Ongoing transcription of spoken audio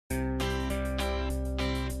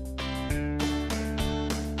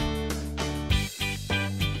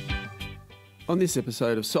On this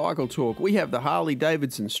episode of Cycle Talk, we have the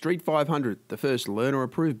Harley-Davidson Street 500, the first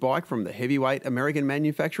learner-approved bike from the heavyweight American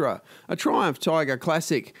manufacturer, a Triumph Tiger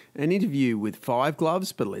Classic, an interview with 5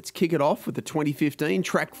 gloves, but let's kick it off with the 2015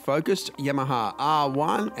 track-focused Yamaha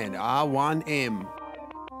R1 and R1M.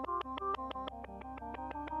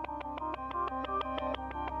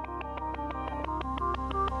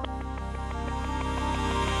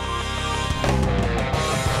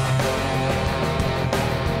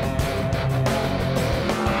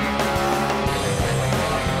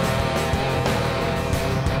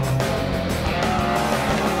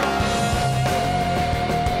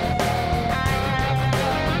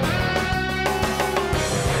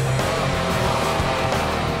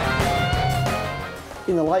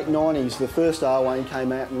 In the late 90s, the first R1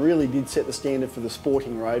 came out and really did set the standard for the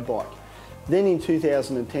sporting road bike. Then in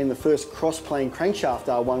 2010, the first cross-plane crankshaft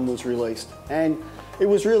R1 was released, and it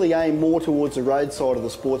was really aimed more towards the road side of the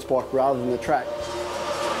sports bike rather than the track.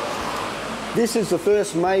 This is the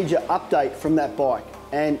first major update from that bike,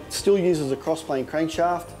 and still uses a cross-plane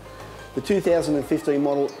crankshaft. The 2015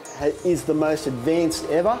 model is the most advanced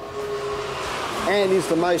ever, and is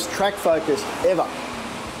the most track-focused ever.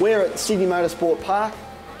 We're at Sydney Motorsport Park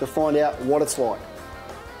to find out what it's like.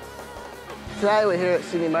 Today we're here at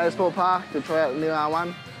Sydney Motorsport Park to try out the new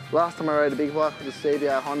R1. Last time I rode a big bike with the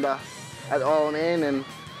CBO Honda at the Isle of Man, and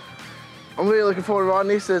I'm really looking forward to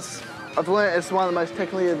riding this. I've learnt it's one of the most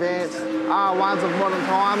technically advanced R1s of modern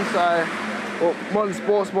times, modern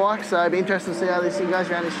sports bike, so it'll be interesting to see how this thing goes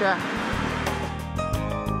around the track.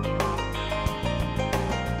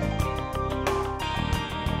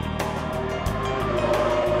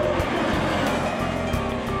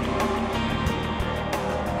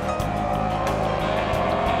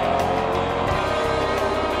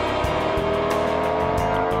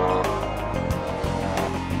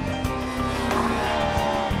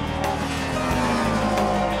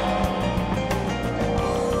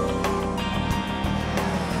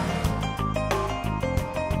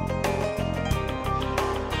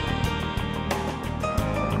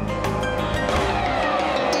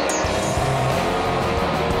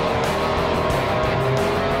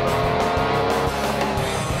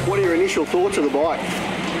 What are your initial thoughts of the bike?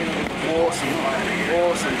 Awesome.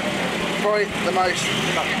 Probably the most,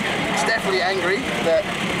 it's definitely angry that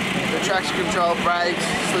the traction control, brakes,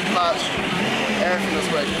 slip clutch, everything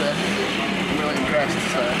just works perfectly. I'm really impressed.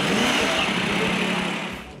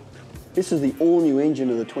 This is the all-new engine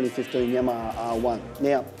of the 2015 Yamaha R1.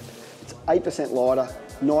 Now, it's 8% lighter,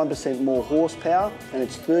 9% more horsepower, and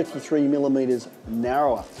it's 33mm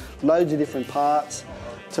narrower. Loads of different parts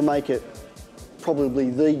to make it probably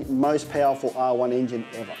the most powerful R1 engine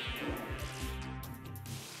ever.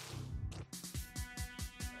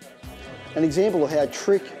 An example of how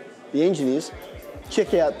trick the engine is,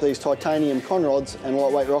 check out these titanium conrods and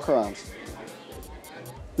lightweight rocker arms.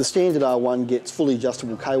 The standard R1 gets fully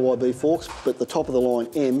adjustable KYB forks, but the top of the line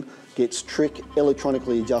M gets trick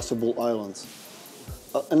electronically adjustable Öhlins.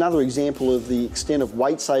 Another example of the extent of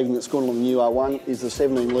weight saving that's gone on the new R1 is the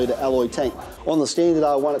 17-litre alloy tank. On the standard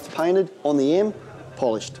R1 it's painted, on the M,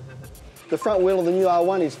 polished. The front wheel of the new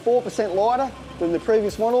R1 is 4% lighter than the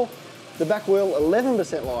previous model, the back wheel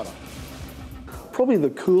 11% lighter. Probably the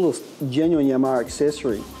coolest genuine Yamaha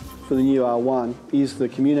accessory for the new R1 is the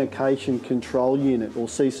Communication Control Unit, or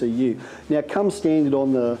CCU. Now it comes standard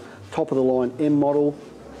on the top of the line M model,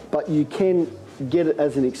 but you can get it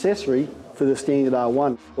as an accessory for the standard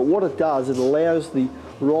R1. But what it does, it allows the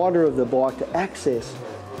rider of the bike to access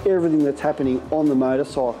everything that's happening on the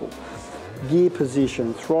motorcycle. Gear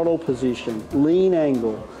position, throttle position, lean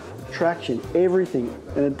angle, traction, everything.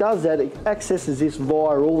 And it does that, it accesses this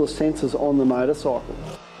via all the sensors on the motorcycle.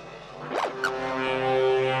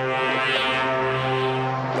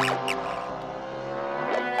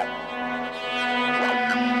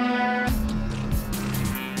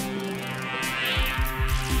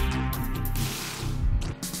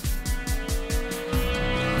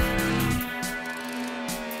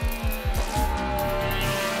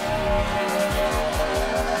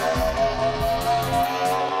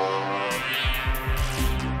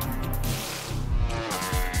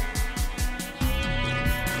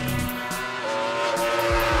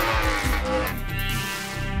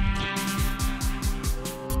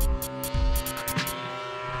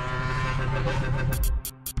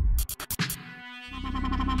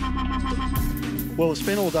 Well, we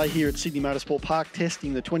spent all day here at Sydney Motorsport Park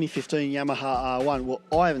testing the 2015 Yamaha R1. Well,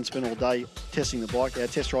 I haven't spent all day testing the bike. Our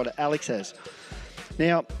test rider Alex has.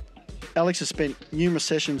 Now, Alex has spent numerous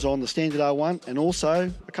sessions on the standard R1 and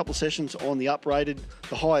also a couple of sessions on the uprated,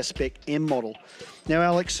 the higher spec M model. Now,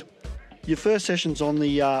 Alex, Your first session's on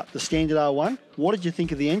the standard R1. What did you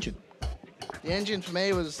think of the engine? The engine for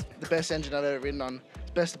me was the best engine I've ever ridden on.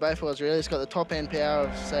 It's best of both worlds really. It's got the top end power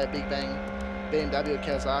of, say, a Big Bang BMW or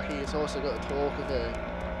Kawasaki. It's also got the torque of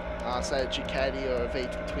a, say, a Ducati or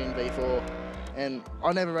a twin V4. And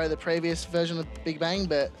I never rode the previous version of Big Bang,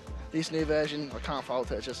 but this new version, I can't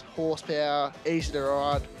fault it. It's just horsepower, easy to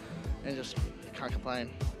ride, and just can't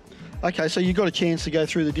complain. Okay, so you got a chance to go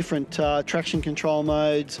through the different traction control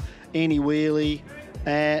modes, anti-wheelie,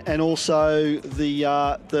 and also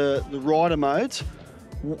the rider modes.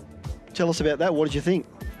 Tell us about that. What did you think?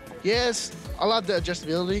 Yes, I love the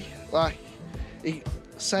adjustability. Like,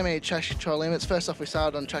 so many traction control limits. First off, we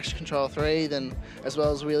started on traction control 3, then as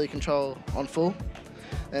well as wheelie control on full.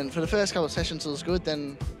 And for the first couple of sessions, it was good.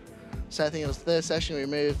 Then, say I think it was the third session,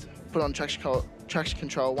 we put on traction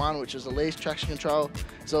control 1, which is the least traction control,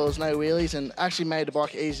 as well as no wheelies, and actually made the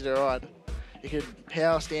bike easy to ride. You could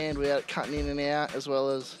power stand without cutting in and out, as well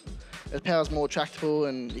as the power's more tractable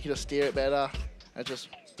and you can just steer it better. It's just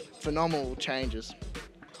phenomenal changes.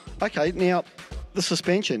 Okay, now the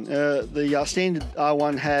suspension. The standard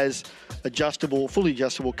R1 has fully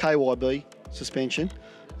adjustable KYB suspension,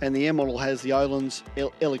 and the M model has the Öhlins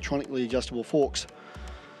electronically adjustable forks.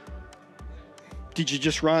 Did you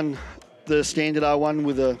just run the standard R1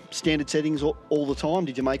 with the standard settings all the time?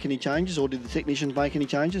 Did you make any changes, or did the technicians make any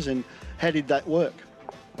changes, and how did that work?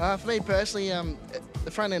 For me personally,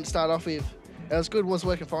 the front end to start off with, it was good, was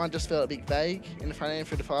working fine, just felt a bit vague in the front end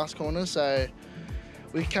through the fast corners, so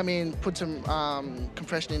we come in, put some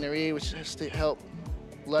compression in the rear, which has to help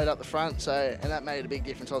load up the front, and that made a big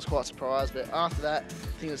difference. I was quite surprised, but after that, I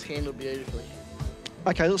think it was handled beautifully.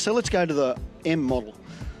 Okay, so let's go to the M model.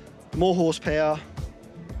 More horsepower,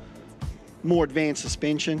 more advanced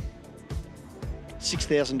suspension,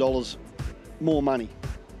 $6,000 more money.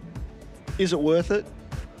 Is it worth it?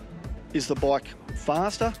 Is the bike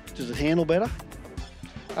faster? Does it handle better?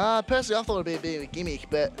 Personally, I thought it'd be a bit of a gimmick,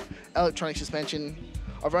 but electronic suspension,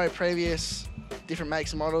 I've rode previous different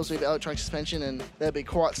makes and models with electronic suspension, and they'll be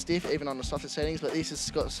quite stiff even on the softer settings, but this has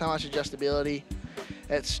got so much adjustability.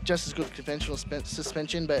 It's just as good as conventional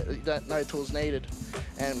suspension, but no tools needed.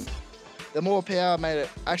 And the more power made it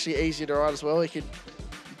actually easier to ride as well. You could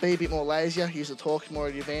be a bit more lazier, use the torque more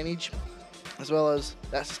at your advantage, as well as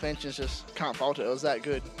that suspension just can't fault it. It was that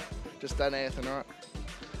good. Just done anything right.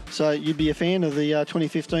 So you'd be a fan of the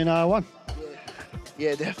 2015 R1?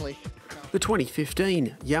 Yeah, definitely. The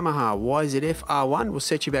 2015 Yamaha YZF-R1 will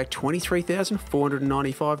set you back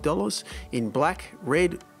 $23,495 in black,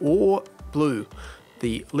 red or blue.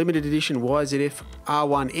 The limited edition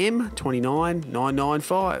YZF-R1M,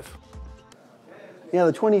 $29,995. Now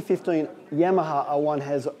the 2015 Yamaha R1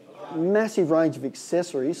 has a massive range of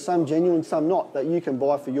accessories, some genuine, some not, that you can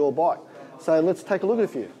buy for your bike. So let's take a look at a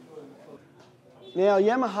few. Now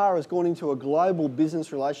Yamaha has gone into a global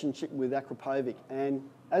business relationship with Akrapovic, and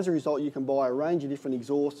as a result you can buy a range of different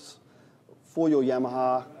exhausts for your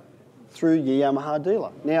Yamaha through your Yamaha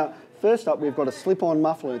dealer. Now first up we've got a slip-on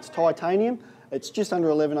muffler. It's titanium, it's just under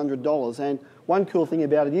 $1,100, and one cool thing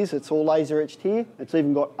about it is it's all laser etched here. It's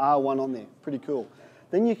even got R1 on there, pretty cool.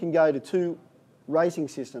 Then you can go to two racing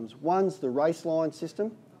systems. One's the race line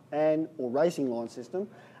system or racing line system,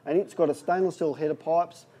 and it's got a stainless steel header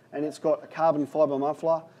pipes, and it's got a carbon fibre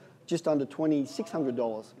muffler, just under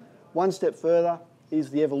 $2,600. One step further is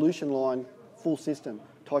the Evolution line full system.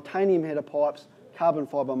 Titanium header pipes, carbon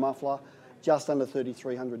fibre muffler, just under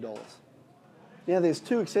 $3,300. Now there's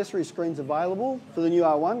two accessory screens available for the new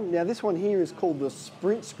R1. Now this one here is called the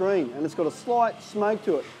Sprint screen, and it's got a slight smoke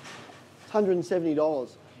to it. It's $170. You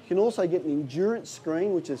can also get an endurance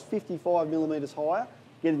screen, which is 55mm higher,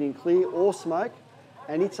 get it in clear or smoke,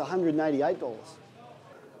 and it's $188.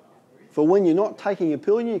 For when you're not taking a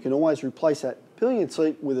pillion, you can always replace that pillion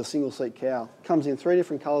seat with a single seat cowl. Comes in 3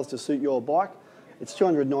 different colours to suit your bike. It's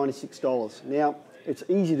 $296. Now, it's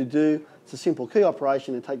easy to do. It's a simple key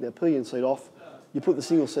operation to take that pillion seat off. You put the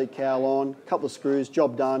single seat cowl on, a couple of screws,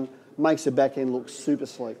 job done, makes the back end look super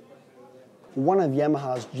sleek. One of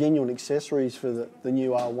Yamaha's genuine accessories for the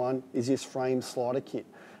new R1 is this frame slider kit.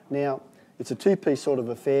 Now, it's a two-piece sort of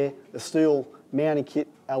affair, a steel mounting kit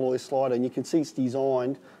alloy slider, and you can see it's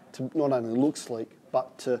designed to not only look sleek,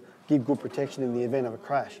 but to give good protection in the event of a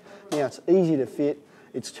crash. Now, it's easy to fit,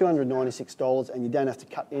 it's $296, and you don't have to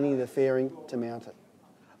cut any of the fairing to mount it.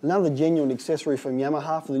 Another genuine accessory from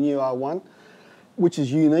Yamaha for the new R1, which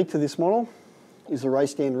is unique to this model, is the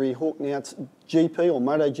race stand rear hook. Now it's GP or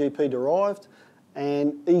MotoGP derived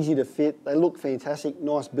and easy to fit. They look fantastic,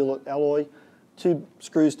 nice billet alloy, 2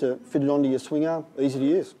 screws to fit it onto your swing arm, easy to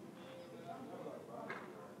use.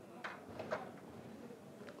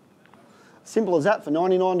 Simple as that for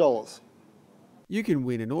 $99. You can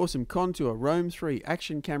win an awesome Contour Roam 3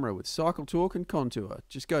 action camera with Cycle Talk and Contour.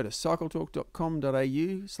 Just go to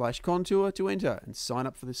cycletalk.com.au/Contour to enter and sign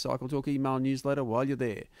up for the Cycle Talk email newsletter while you're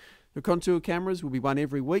there. The Contour cameras will be won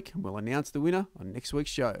every week and we'll announce the winner on next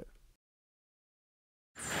week's show.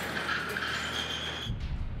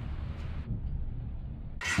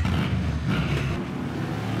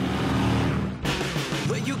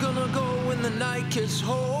 Where you gonna go when the night gets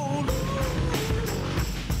cold?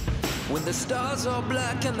 When the stars are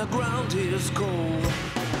black and the ground is cold. Then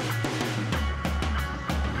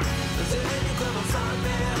you're gonna find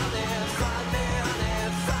me, honey, find me,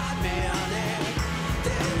 honey, find me, honey.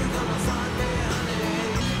 Then you're gonna find me,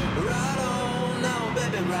 honey. Right on now,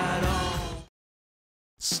 baby, right on.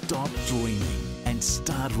 Stop dreaming and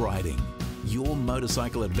start riding. Your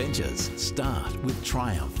motorcycle adventures start with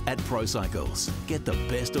Triumph at Pro Cycles. Get the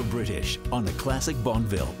best of British on a classic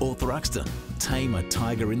Bonneville or Thruxton. Tame a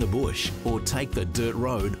tiger in the bush or take the dirt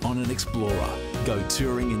road on an Explorer. Go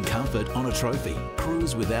touring in comfort on a Trophy.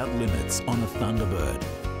 Cruise without limits on a Thunderbird.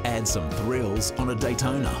 Add some thrills on a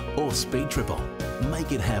Daytona or Speed Triple.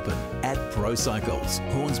 Make it happen at Pro Cycles,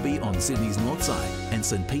 Hornsby on Sydney's north side and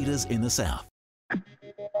St Peters in the south.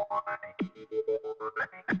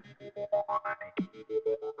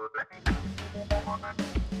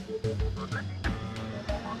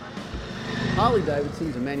 Harley-Davidson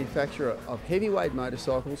is a manufacturer of heavyweight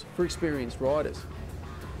motorcycles for experienced riders.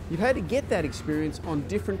 You've had to get that experience on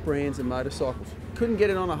different brands of motorcycles. Couldn't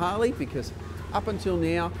get it on a Harley because up until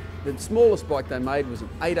now, the smallest bike they made was an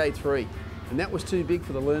 883, and that was too big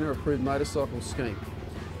for the learner approved motorcycle scheme.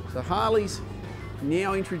 So Harley's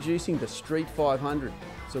now introducing the Street 500.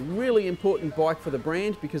 It's a really important bike for the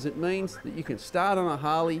brand because it means that you can start on a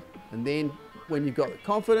Harley and then when you've got the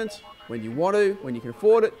confidence, when you want to, when you can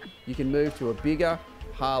afford it, you can move to a bigger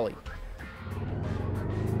Harley.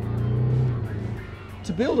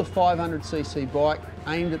 To build a 500cc bike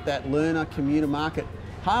aimed at that learner commuter market,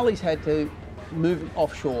 Harley's had to move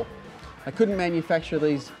offshore. They couldn't manufacture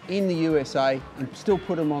these in the USA and still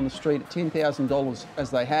put them on the street at $10,000 as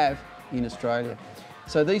they have in Australia.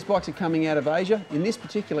 So these bikes are coming out of Asia, in this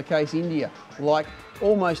particular case India. Like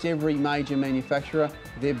almost every major manufacturer,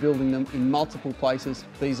 they're building them in multiple places.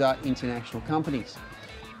 These are international companies.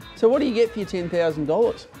 So what do you get for your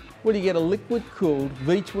 $10,000? Well, you get a liquid-cooled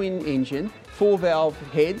V-twin engine, 4-valve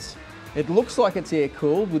heads. It looks like it's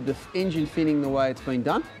air-cooled with the engine finning the way it's been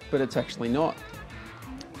done, but it's actually not.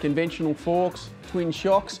 Conventional forks, twin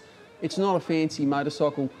shocks. It's not a fancy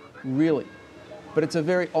motorcycle, really. But it's a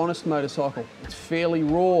very honest motorcycle. It's fairly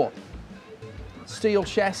raw. Steel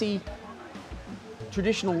chassis,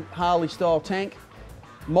 traditional Harley style tank,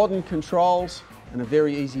 modern controls, and a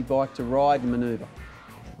very easy bike to ride and manoeuvre.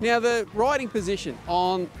 Now the riding position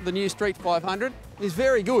on the new Street 500 is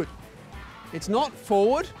very good. It's not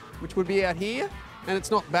forward, which would be out here, and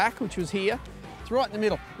it's not back, which was here. It's right in the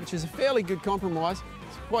middle, which is a fairly good compromise.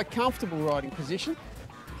 It's a quite comfortable riding position.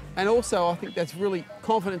 And also I think that's really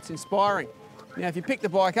confidence inspiring. Now, if you pick the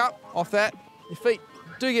bike up off that, your feet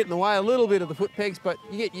do get in the way a little bit of the foot pegs, but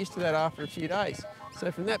you get used to that after a few days. So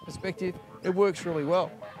from that perspective, it works really well.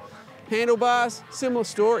 Handlebars, similar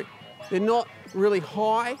story. They're not really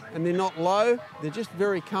high and they're not low, they're just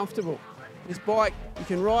very comfortable. This bike, you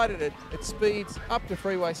can ride it at speeds, up to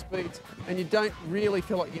freeway speeds, and you don't really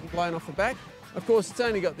feel like you're getting blown off the back. Of course, it's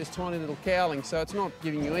only got this tiny little cowling, so it's not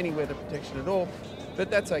giving you any weather protection at all, but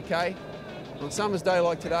that's okay. On a summer's day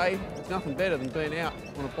like today, it's nothing better than being out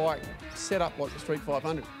on a bike set up like the Street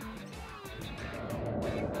 500.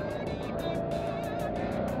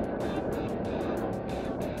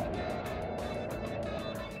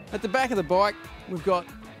 At the back of the bike, we've got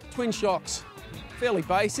twin shocks, fairly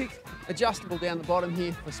basic, adjustable down the bottom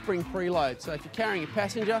here for spring preload. So if you're carrying a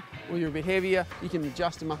passenger or you're a bit heavier, you can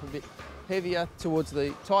adjust them up a bit heavier towards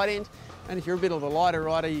the tight end. And if you're a bit of a lighter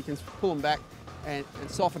rider, you can pull them back and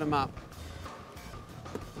soften them up.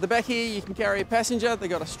 At the back here, you can carry a passenger. They've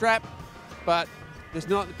got a strap, but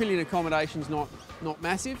the pillion accommodation's not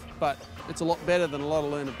massive, but it's a lot better than a lot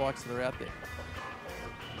of learner bikes that are out there.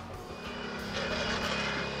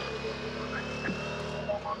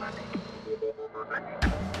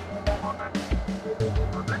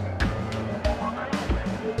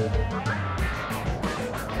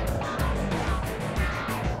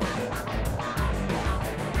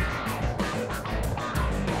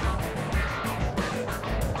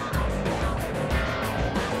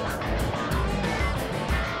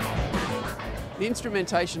 The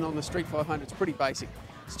instrumentation on the Street 500 is pretty basic.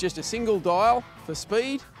 It's just a single dial for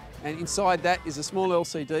speed, and inside that is a small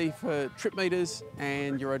LCD for trip meters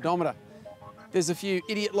and your odometer. There's a few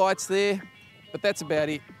idiot lights there but that's about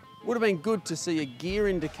it. Would have been good to see a gear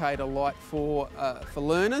indicator light for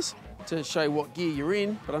learners to show what gear you're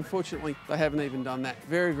in, but unfortunately they haven't even done that.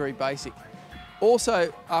 Very, very basic.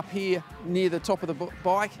 Also up here near the top of the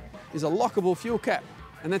bike is a lockable fuel cap,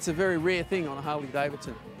 and that's a very rare thing on a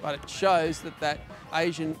Harley-Davidson, but it shows that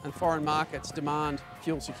Asian and foreign markets demand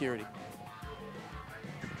fuel security.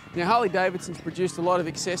 Now, Harley-Davidson's produced a lot of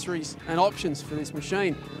accessories and options for this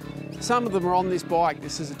machine. Some of them are on this bike.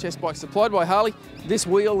 This is a test bike supplied by Harley. This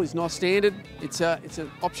wheel is not standard. It's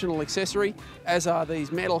an optional accessory, as are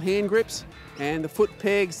these metal hand grips and the foot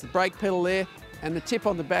pegs, the brake pedal there, and the tip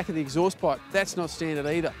on the back of the exhaust pipe. That's not standard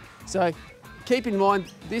either. So keep in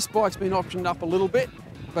mind, this bike's been optioned up a little bit,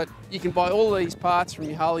 but you can buy all these parts from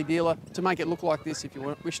your Harley dealer to make it look like this if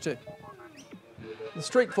you wish to. The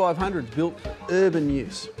Street 500 is built for urban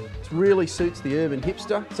use. It really suits the urban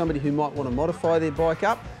hipster, somebody who might want to modify their bike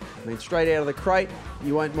up. I mean, straight out of the crate,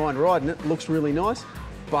 you won't mind riding it. It looks really nice,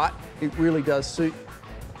 but it really does suit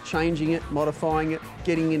changing it, modifying it,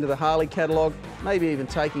 getting into the Harley catalogue, maybe even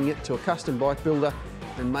taking it to a custom bike builder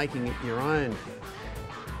and making it your own.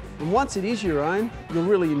 And once it is your own, you'll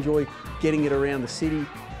really enjoy getting it around the city,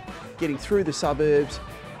 getting through the suburbs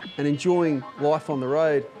and enjoying life on the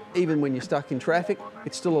road. Even when you're stuck in traffic,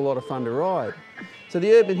 it's still a lot of fun to ride. So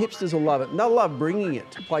the urban hipsters will love it, and they'll love bringing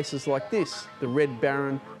it to places like this, the Red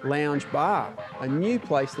Baron Lounge Bar, a new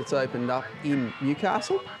place that's opened up in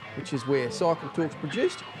Newcastle, which is where Cycle Talk's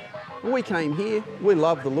produced. When we came here, we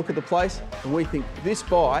loved the look of the place, and we think this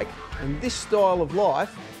bike and this style of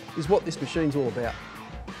life is what this machine's all about.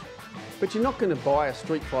 But you're not going to buy a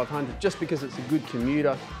Street 500 just because it's a good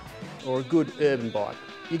commuter or a good urban bike.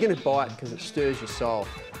 You're going to buy it because it stirs your soul.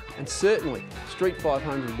 And certainly, Street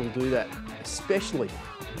 500 will do that, especially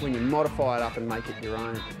when you modify it up and make it your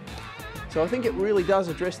own. So I think it really does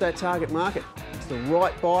address that target market. It's the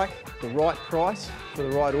right bike, the right price, for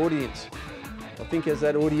the right audience. I think as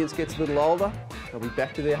that audience gets a little older, they'll be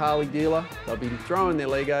back to their Harley dealer, they'll be throwing their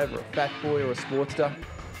leg over a Fat Boy or a Sportster,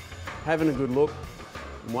 having a good look,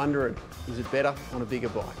 and wondering, is it better on a bigger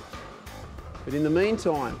bike? But in the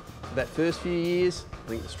meantime, for that first few years, I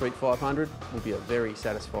think the Street 500 will be a very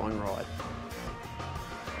satisfying ride.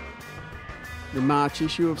 The March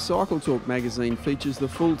issue of Cycle Talk magazine features the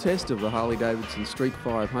full test of the Harley-Davidson Street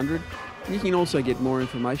 500. And you can also get more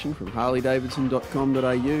information from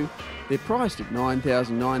harleydavidson.com.au. They're priced at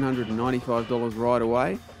 $9,995 right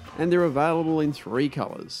away, and they're available in 3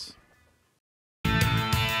 colours.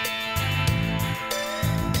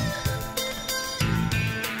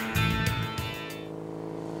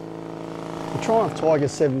 The Triumph Tiger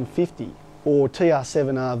 750, or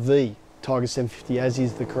TR7RV Tiger 750 as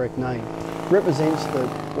is the correct name, represents the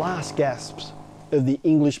last gasps of the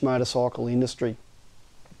English motorcycle industry.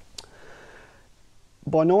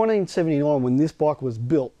 By 1979, when this bike was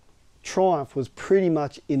built, Triumph was pretty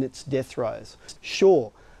much in its death throes.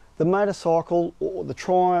 Sure, the motorcycle, or the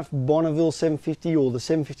Triumph Bonneville 750 or the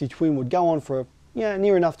 750 Twin would go on for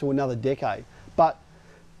near enough to another decade, but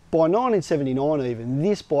by 1979 even,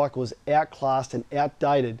 this bike was outclassed and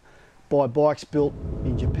outdated by bikes built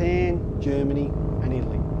in Japan, Germany and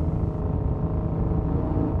Italy.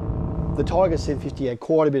 The Tiger 750 had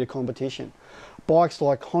quite a bit of competition. Bikes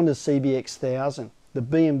like Honda's CBX 1000, the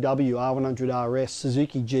BMW R100 RS,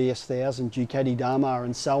 Suzuki GS 1000, Ducati Dama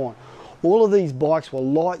and so on. All of these bikes were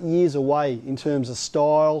light years away in terms of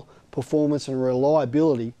style, performance and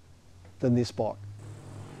reliability than this bike.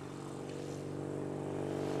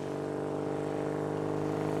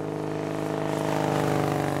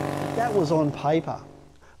 That was on paper.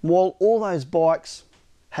 While all those bikes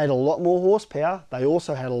had a lot more horsepower, they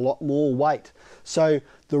also had a lot more weight. So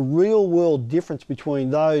the real world difference between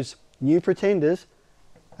those new pretenders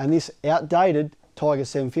and this outdated Tiger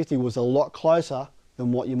 750 was a lot closer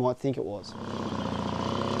than what you might think it was.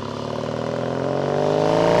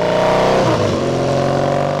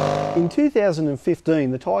 In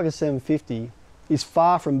 2015, the Tiger 750 is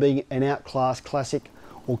far from being an outclassed classic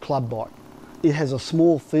or club bike. It has a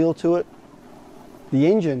small feel to it. The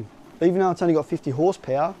engine, even though it's only got 50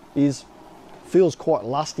 horsepower, feels quite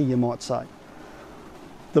lusty, you might say.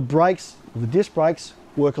 The brakes, the disc brakes,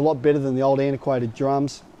 work a lot better than the old antiquated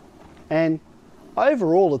drums. And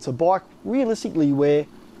overall, it's a bike realistically where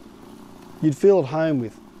you'd feel at home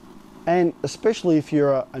with. And especially if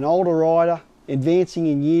you're an older rider, advancing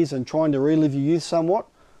in years and trying to relive your youth somewhat,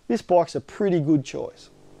 this bike's a pretty good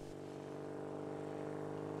choice.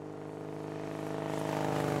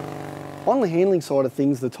 On the handling side of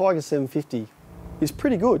things, the Tiger 750 is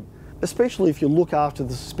pretty good, especially if you look after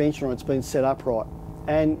the suspension or it's been set up right.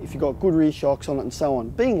 And if you've got good rear shocks on it and so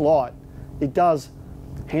on. Being light, it does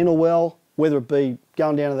handle well, whether it be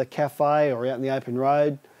going down to the cafe or out in the open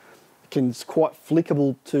road. It's quite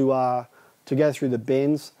flickable to go through the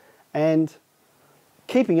bends, and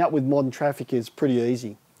keeping up with modern traffic is pretty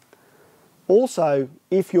easy. Also,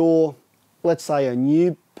 if you're, let's say, a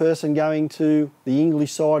new person going to the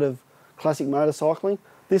English side of classic motorcycling,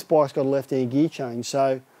 this bike's got a left-hand gear change,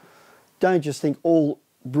 so don't just think all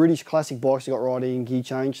British classic bikes have got right-hand gear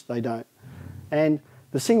change. They don't. And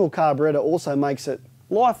the single carburettor also makes it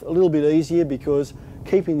life a little bit easier because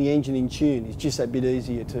keeping the engine in tune is just that bit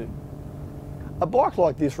easier too. A bike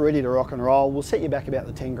like this ready to rock and roll will set you back about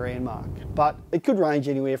the 10 grand mark, but it could range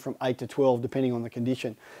anywhere from 8 to 12 depending on the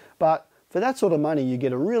condition. But for that sort of money you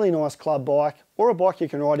get a really nice club bike or a bike you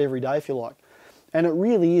can ride every day if you like. And it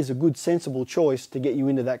really is a good sensible choice to get you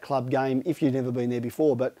into that club game if you've never been there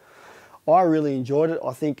before. But I really enjoyed it.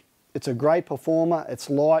 I think it's a great performer, it's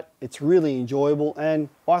light, it's really enjoyable, and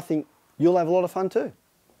I think you'll have a lot of fun too.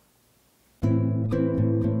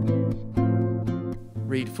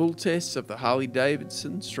 Read full tests of the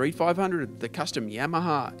Harley-Davidson Street 500, the custom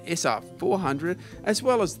Yamaha YZF-R1, as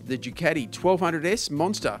well as the Ducati 1200S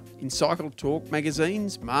Monster in Cycle Talk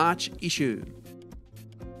magazine's March issue.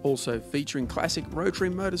 Also featuring classic rotary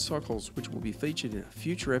motorcycles, which will be featured in a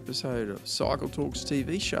future episode of Cycle Talk's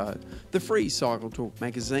TV show. The free Cycle Talk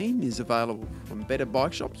magazine is available from better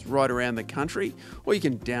bike shops right around the country, or you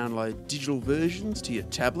can download digital versions to your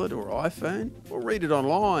tablet or iPhone, or read it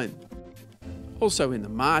online. Also in the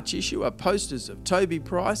March issue are posters of Toby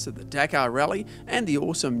Price at the Dakar Rally and the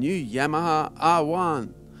awesome new Yamaha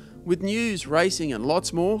R1. With news, racing and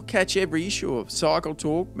lots more, catch every issue of Cycle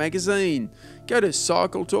Talk magazine. Go to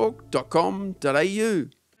cycletalk.com.au.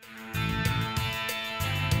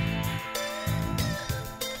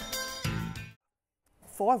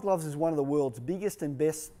 Five Gloves is one of the world's biggest and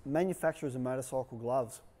best manufacturers of motorcycle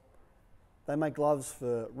gloves. They make gloves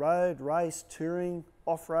for road, race, touring,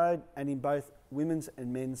 off-road, and in both women's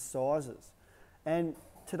and men's sizes. And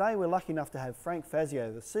today we're lucky enough to have Frank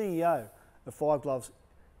Fazio, the CEO of Five Gloves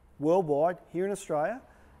worldwide here in Australia.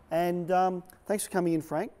 And thanks for coming in,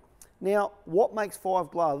 Frank. Now, what makes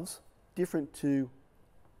Five Gloves different to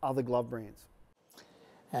other glove brands?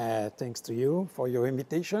 Thanks to you for your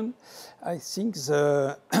invitation. I think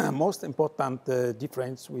the most important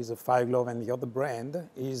difference with the Five Glove and the other brand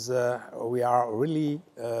is we are really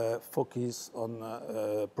focused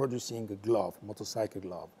on producing a glove, motorcycle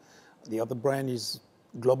glove. The other brand is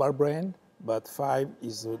global brand, but Five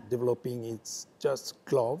is developing its just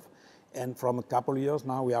glove. And from a couple of years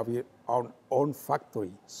now, we have our own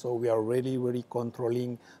factory. So we are really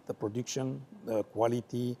controlling the production, the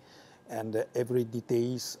quality, and every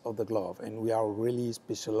details of the glove, and we are really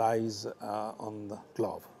specialized on the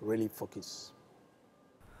glove, really focus.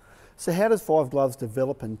 So how does Five Gloves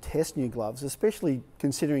develop and test new gloves, especially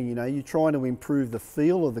considering, you know, you're trying to improve the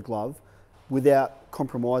feel of the glove without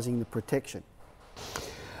compromising the protection?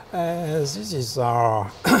 This is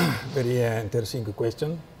a very interesting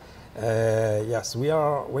question. Yes,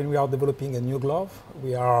 when we are developing a new glove,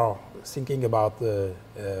 we are thinking about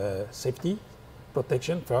safety,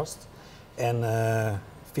 protection first, and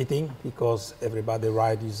fitting, because everybody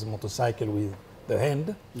rides motorcycle with the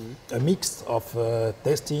hand. A mix of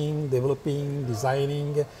testing, developing,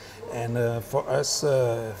 designing, and for us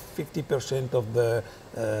 50% of the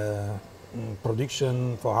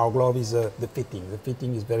production for our glove is the fitting. The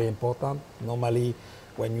fitting is very important. Normally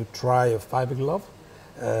when you try a Five Glove,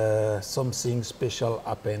 something special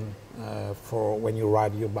happen for when you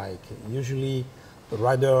ride your bike. Usually the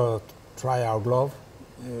rider try our glove,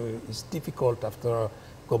 it's difficult after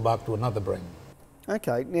go back to another brand.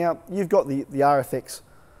 Okay, now you've got the RFX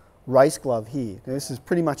race glove here. Now, this is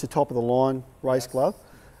pretty much a top of the line race glove,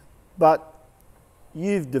 but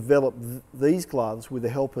you've developed these gloves with the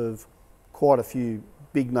help of quite a few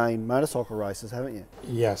big name motorcycle racers, haven't you?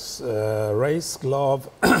 Yes, race glove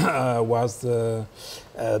was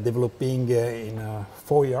developing in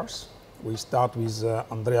 4 years. We start with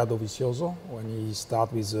Andrea Dovizioso when he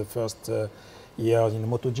started with the first year in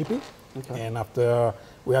MotoGP. Okay. And after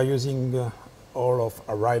we are using all of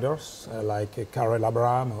our riders like Karel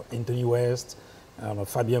Abraham, Anthony West,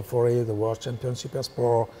 Fabien Foret, the world champion Super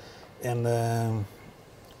Sport, and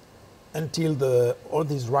until all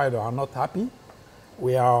these riders are not happy,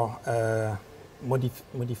 we are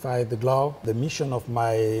modify the glove. The mission of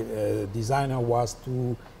my designer was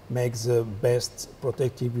to make the best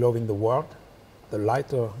protective glove in the world, the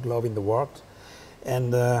lighter glove in the world.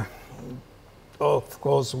 And of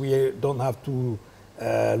course, we don't have to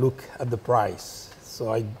look at the price.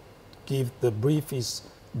 So I give the brief is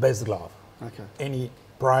best glove. Okay. Any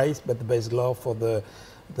price, but the best glove for the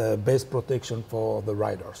best protection for the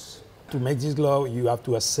riders. to make this glove, you have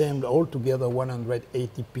to assemble all together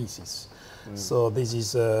 180 pieces. So this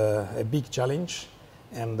is a big challenge,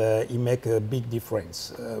 and it makes a big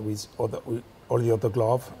difference with all the other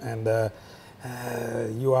gloves. And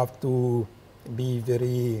you have to be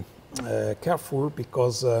very careful,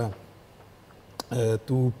 because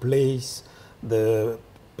to place the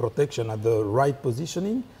protection at the right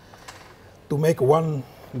positioning, to make one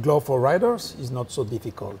glove for riders is not so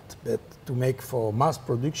difficult, but to make for mass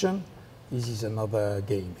production, this is another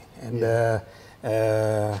game. And the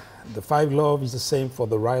 5 glove is the same for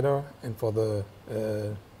the rider and for the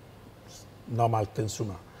normal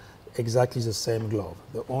consumer. Exactly the same glove.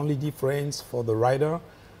 The only difference for the rider,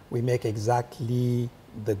 we make exactly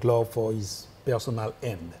the glove for his personal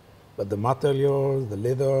end. But the material, the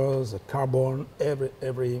leathers, the carbon,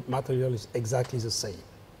 every material is exactly the same.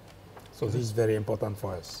 So this is very important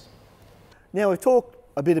for us. Now we've talked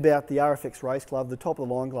a bit about the RFX race glove, the top of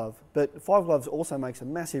the line glove, but 5 Gloves also makes a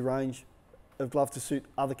massive range of gloves to suit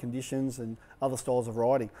other conditions and other styles of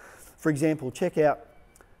riding. For example, check out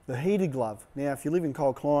the heated glove. Now if you live in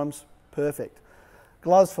cold climes, perfect.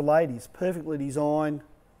 Gloves for ladies, perfectly designed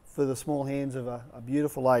for the small hands of a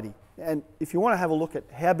beautiful lady. And if you want to have a look at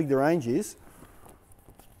how big the range is,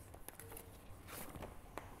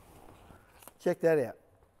 check that out.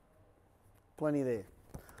 Plenty there.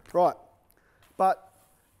 Right, but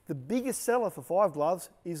the biggest seller for 5 Gloves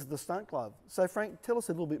is the stunt glove. So Frank, tell us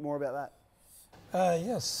a little bit more about that.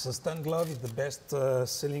 Yes, the stunt glove is the best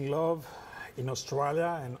selling glove in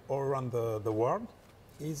Australia and all around the world.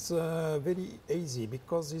 It's very easy,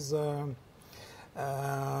 because it's the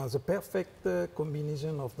perfect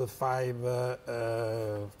combination of the 5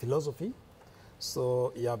 philosophy.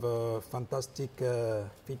 So you have a fantastic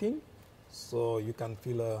fitting, so you can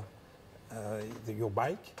feel your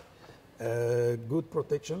bike. Good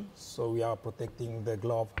protection, so we are protecting the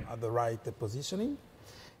glove at the right positioning,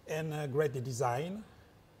 and great design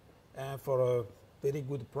for a very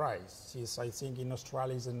good price. Yes, I think in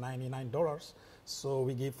Australia it's $99, so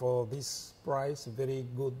we give for this price a very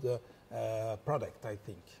good product, I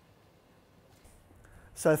think.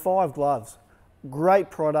 So 5 Gloves,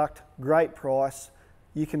 great product, great price.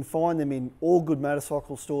 You can find them in all good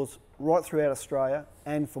motorcycle stores right throughout Australia,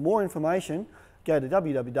 and for more information, go to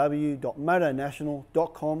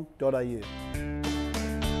www.motonational.com.au.